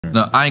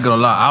No, I ain't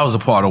gonna lie. I was a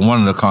part of one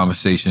of the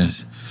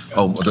conversations.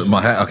 Oh,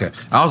 my hat. Okay,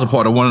 I was a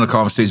part of one of the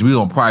conversations. We was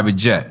on private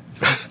jet.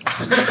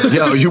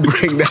 Yo, you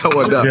bring that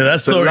one up. Yeah, that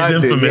story's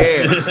infamous.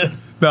 Yeah.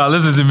 No,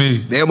 listen to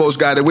me. We almost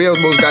got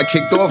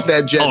kicked off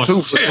that jet too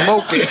for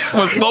smoking.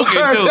 For smoking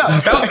too.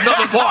 That was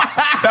another part.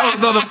 That was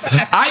another.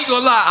 I ain't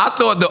gonna lie.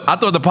 I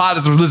thought the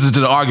pilots was listening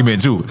to the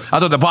argument too. I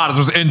thought the pilots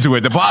was into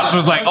it. The pilots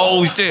was like,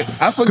 "Oh shit."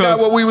 I forgot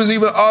what we was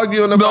even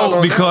arguing about.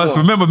 No, because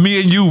remember,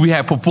 me and you, we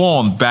had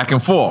performed back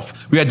and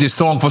forth. We had this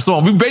song for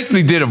song. We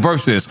basically did a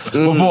verses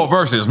before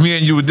verses. Me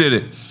and you did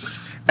it.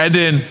 And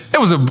then it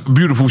was a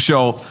beautiful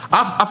show.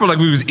 I feel like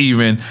we was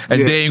even.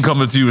 And Dame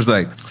coming to you was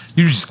like,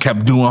 "You just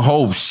kept doing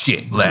whole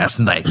shit last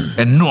night,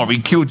 and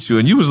Nori killed you."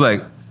 And you was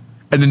like,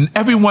 and then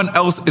everyone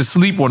else is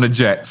asleep on the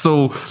jet.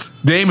 So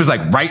Dame is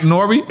like, "Right,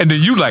 Nori?" And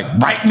then you like,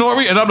 "Right,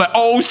 Nori?" And I'm like,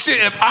 "Oh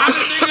shit, if I'm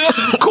the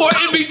nigga caught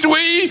in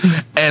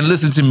between." And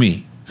listen to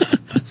me.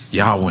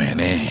 Y'all went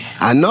in.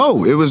 I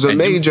know. It was a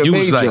major. You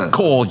was like,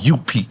 "Call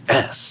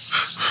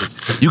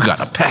UPS. You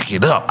gotta pack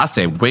it up." I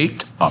said,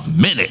 "Wait a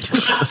minute.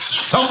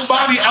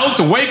 Somebody else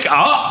wake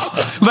up."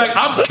 Like,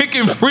 I'm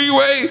kicking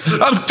freeway.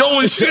 I'm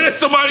throwing shit at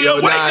somebody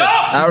else. Wake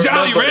up.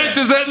 Jolly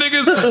Ranchers at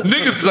niggas.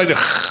 Niggas is like,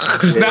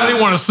 now they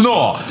want to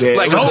snore. Yeah,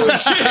 like, oh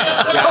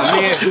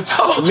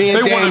shit. Me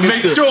and they want to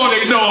make sure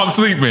they know I'm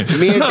sleeping.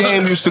 Me and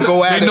Dame used to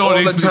go at it all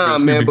the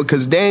time, man,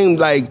 because Dame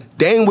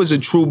was a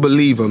true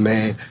believer,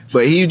 man.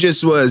 But he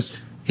just was,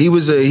 he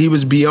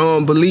was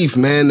beyond belief,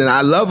 man, and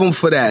I love him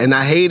for that, and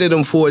I hated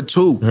him for it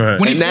too. Right.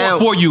 When he fought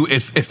for you,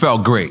 it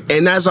felt great.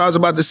 And that's what I was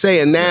about to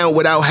say. And now,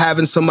 without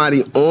having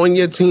somebody on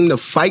your team to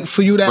fight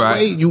for you that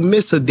way, you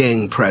miss a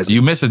Dame presence.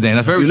 You miss a Dame.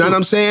 That's very true. You know what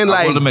I'm saying?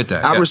 I will admit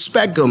that. I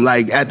respect them.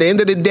 Like, at the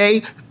end of the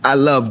day, I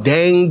love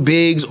Dame,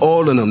 Biggs,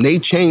 all of them. They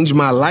changed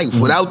my life.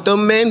 Without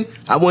them men,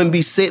 I wouldn't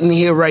be sitting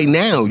here right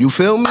now. You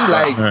feel me?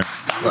 Like,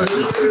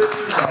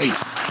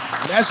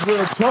 that's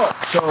real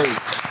talk. So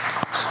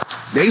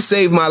they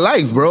saved my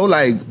life, bro.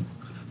 Like,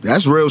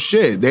 that's real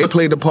shit. They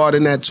played a part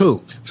in that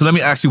too. So let me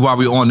ask you while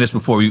we're on this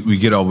before we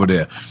get over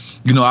there.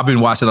 You know, I've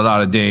been watching a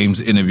lot of Dame's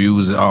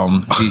interviews.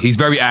 He's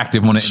very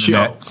active on the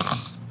internet.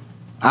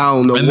 I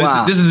don't know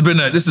why. This has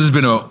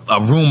been a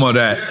rumor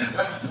that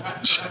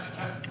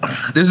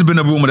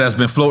that's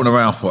been floating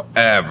around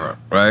forever,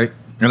 right?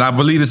 And I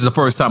believe this is the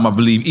first time I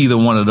believe either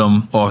one of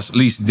them, or at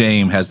least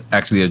Dame, has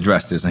actually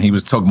addressed this. And he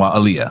was talking about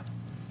Aaliyah.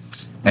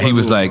 And he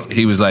was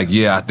like,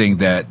 yeah, I think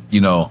that,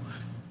 you know,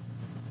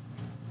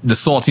 the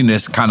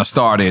saltiness kind of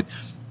started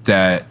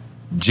that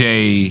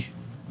Jay,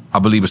 I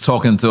believe, was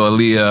talking to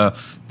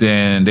Aaliyah,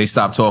 then they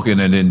stopped talking,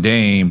 and then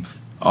Dame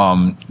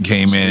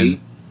came in.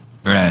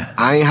 Yeah.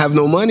 I ain't have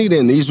no money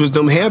then. These was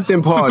them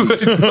Hampton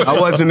parties. I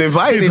wasn't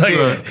invited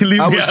there.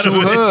 I was too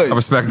hood. I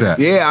respect that.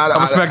 Yeah, I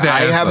respect that.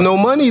 I ain't have no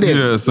money then.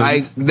 Yeah, so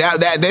like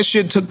that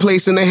shit took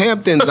place in the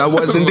Hamptons. I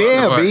wasn't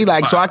there, B.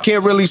 Like, so I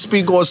can't really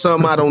speak on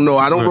something I don't know.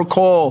 I don't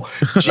recall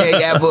Jay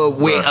ever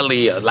with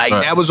Aaliyah. Like,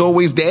 that was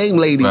always Dame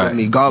lady with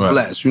me. God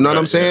bless. You know what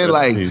I'm saying?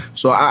 Like,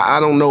 so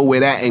I don't know where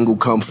that angle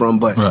come from,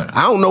 but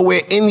I don't know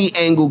where any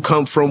angle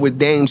come from with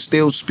Dame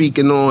still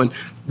speaking on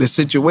the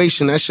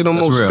situation. That shit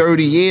almost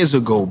 30 years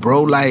ago,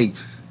 bro. Like,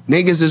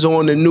 niggas is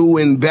on the new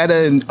and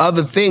better and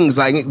other things.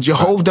 Like,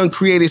 Jehovah done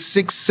created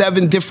 6,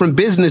 7 different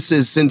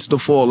businesses since the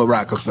fall of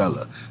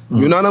Rockefeller.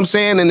 You know what I'm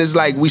saying? And it's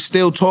like, we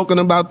still talking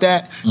about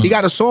that. He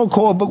got a song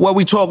called "But What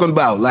We Talking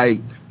About."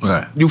 Like,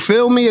 you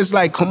feel me? It's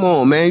like, come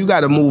on, man. You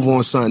got to move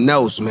on something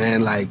else,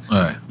 man. Like,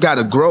 you got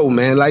to grow,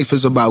 man. Life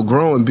is about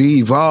growing. Be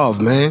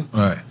evolved, man.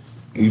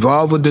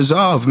 Evolve or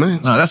dissolve,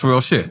 man. No, that's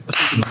real shit.